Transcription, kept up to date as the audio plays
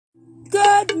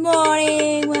Good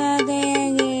morning, mga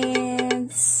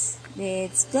kayoungits!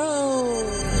 Let's go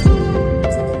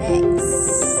to the next.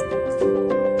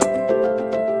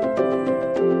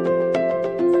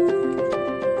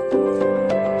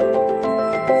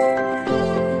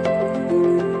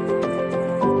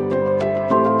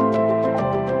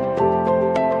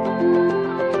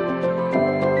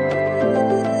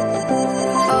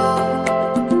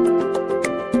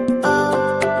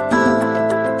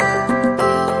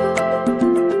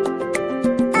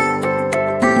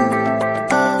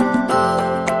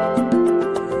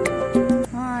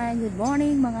 Good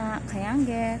morning mga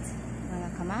kayoungits, mga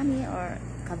kamami or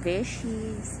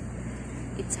kabeshis.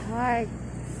 It's hard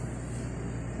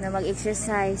na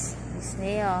mag-exercise. Miss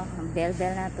Neo, ang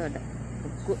bell-bell na to.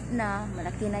 Ugot na,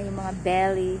 malaki na yung mga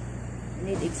belly.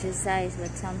 We need exercise,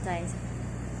 but sometimes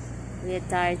we are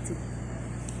tired to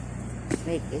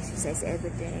make exercise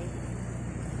every day.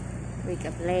 Wake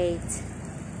up late.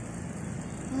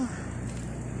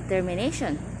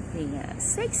 Determination. Being a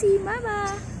sexy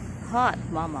mama. Hot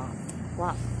mama.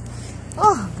 Wow.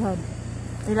 Oh God.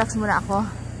 Relax muna ako.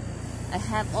 I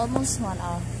have almost 1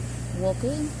 hour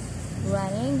walking,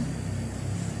 running,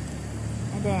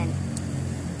 and then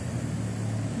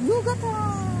yoga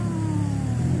time.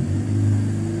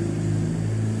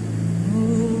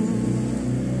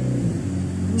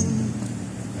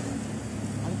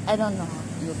 I don't know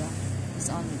yoga. It's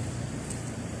on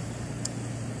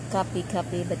copy,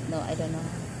 but no, I don't know.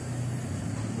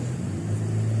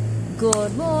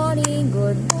 Good morning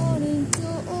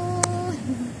to all.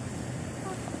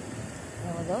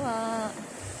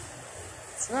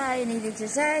 That's why you need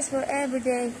exercise for every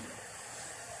day.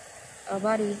 Our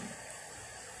body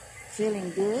feeling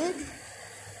good.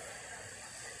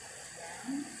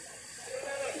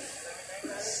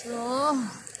 So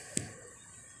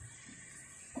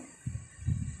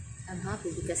I'm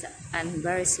happy because I'm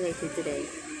very sweaty today.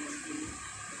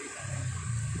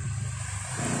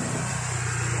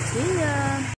 See ya.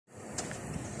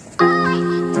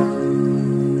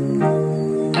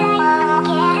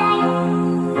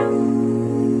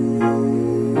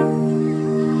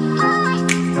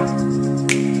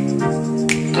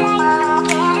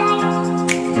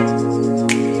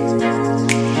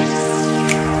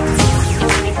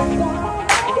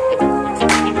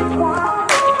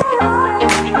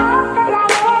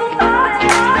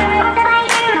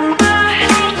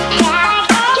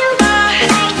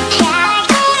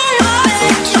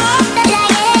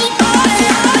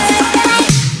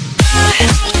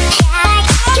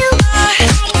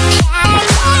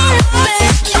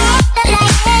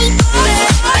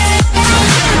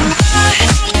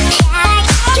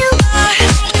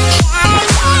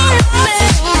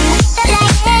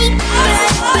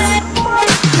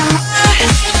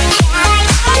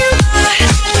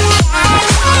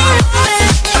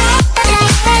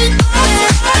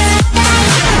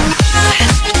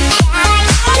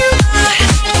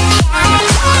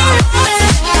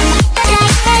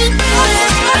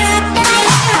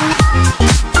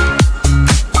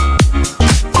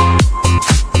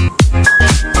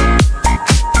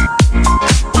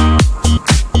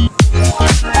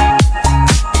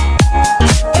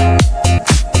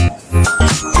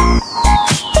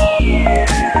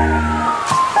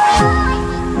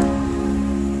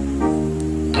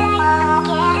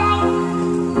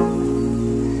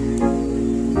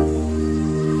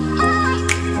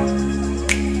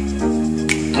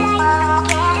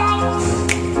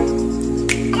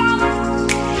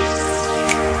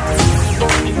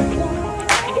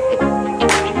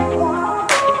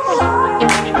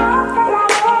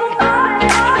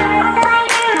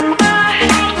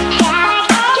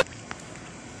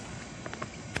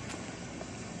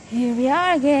 Here we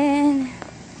are again,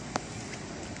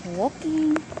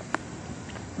 walking,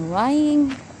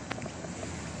 running.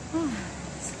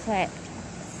 Sweat.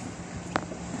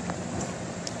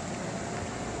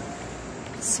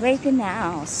 Sweaty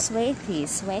now, sweaty.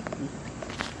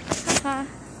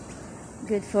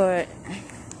 Good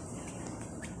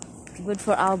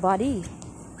for our body.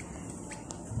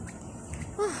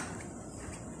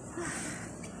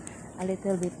 A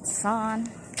little bit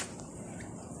sun.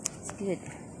 It's good.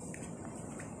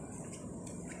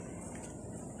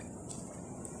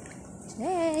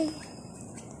 Hey.